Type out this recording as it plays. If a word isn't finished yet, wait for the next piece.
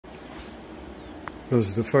It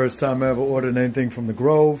was the first time I ever ordered anything from the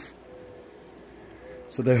Grove.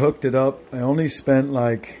 So they hooked it up. I only spent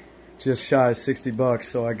like just shy of 60 bucks.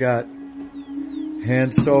 So I got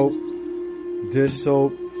hand soap, dish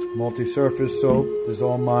soap, multi-surface soap. There's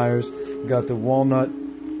all Myers. Got the walnut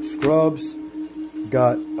scrubs.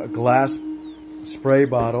 Got a glass spray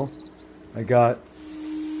bottle. I got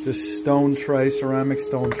this stone tray, ceramic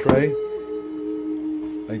stone tray.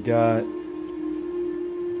 I got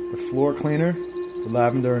the floor cleaner, the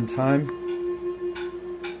lavender and thyme.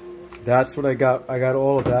 That's what I got. I got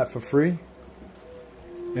all of that for free.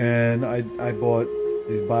 And I bought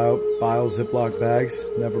these bio Ziploc bags.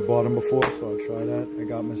 Never bought them before, so I'll try that. I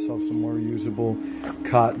got myself some more reusable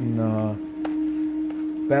cotton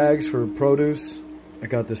bags for produce. I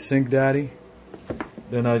got the Sink Daddy.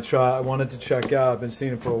 Then I wanted to check out, I've been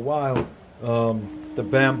seeing it for a while, the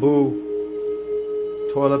bamboo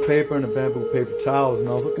toilet paper and the bamboo paper towels. And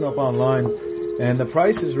I was looking up online, and the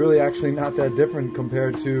price is really actually not that different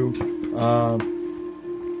compared to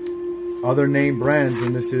other name brands.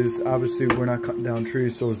 And this is, obviously, we're not cutting down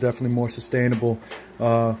trees, so it's definitely more sustainable.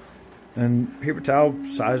 And paper towel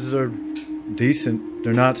sizes are decent.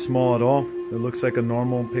 They're not small at all. It looks like a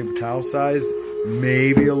normal paper towel size,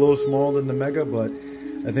 maybe a little smaller than the Mega, but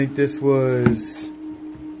I think this was,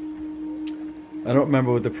 I don't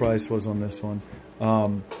remember what the price was on this one,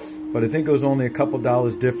 but I think it was only a couple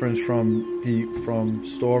dollars difference from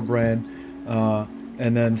store brand.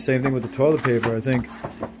 And then same thing with the toilet paper. I think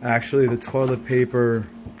actually the toilet paper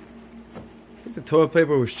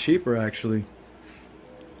was cheaper actually.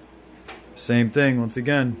 Same thing, once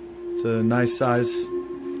again, it's a nice size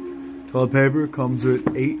toilet paper. Comes with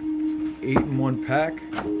eight in one pack.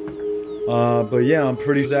 But yeah, I'm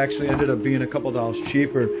pretty sure it actually ended up being a couple dollars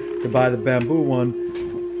cheaper to buy the bamboo one,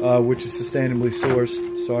 which is sustainably sourced.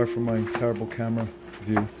 Sorry for my terrible camera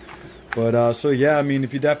view. But so yeah, I mean,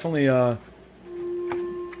 if you definitely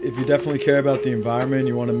care about the environment,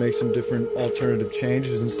 you want to make some different alternative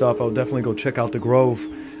changes and stuff, I'll definitely go check out the Grove.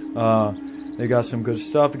 They got some good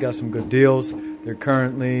stuff. They got some good deals. They're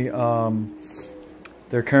currently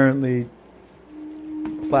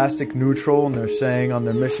plastic neutral, and they're saying on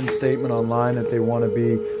their mission statement online that they want to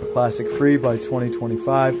be plastic free by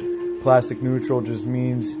 2025. Plastic neutral just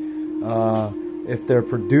means if they're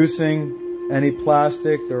producing any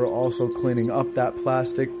plastic, they're also cleaning up that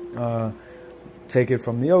plastic, take it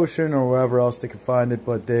from the ocean or wherever else they can find it,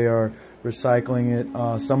 but they are recycling it.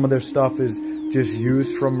 Some of their stuff is just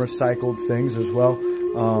used from recycled things as well.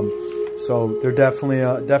 So they're definitely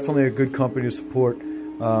a good company to support.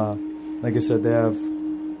 Like I said, they have,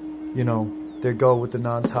 you know, they go with the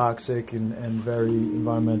non-toxic and very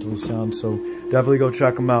environmentally sound. So definitely go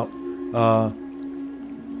check them out.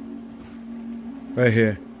 Right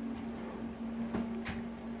here.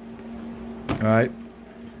 All right,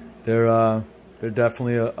 they're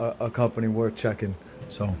definitely a company worth checking.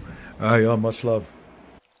 So, all right, y'all, much love.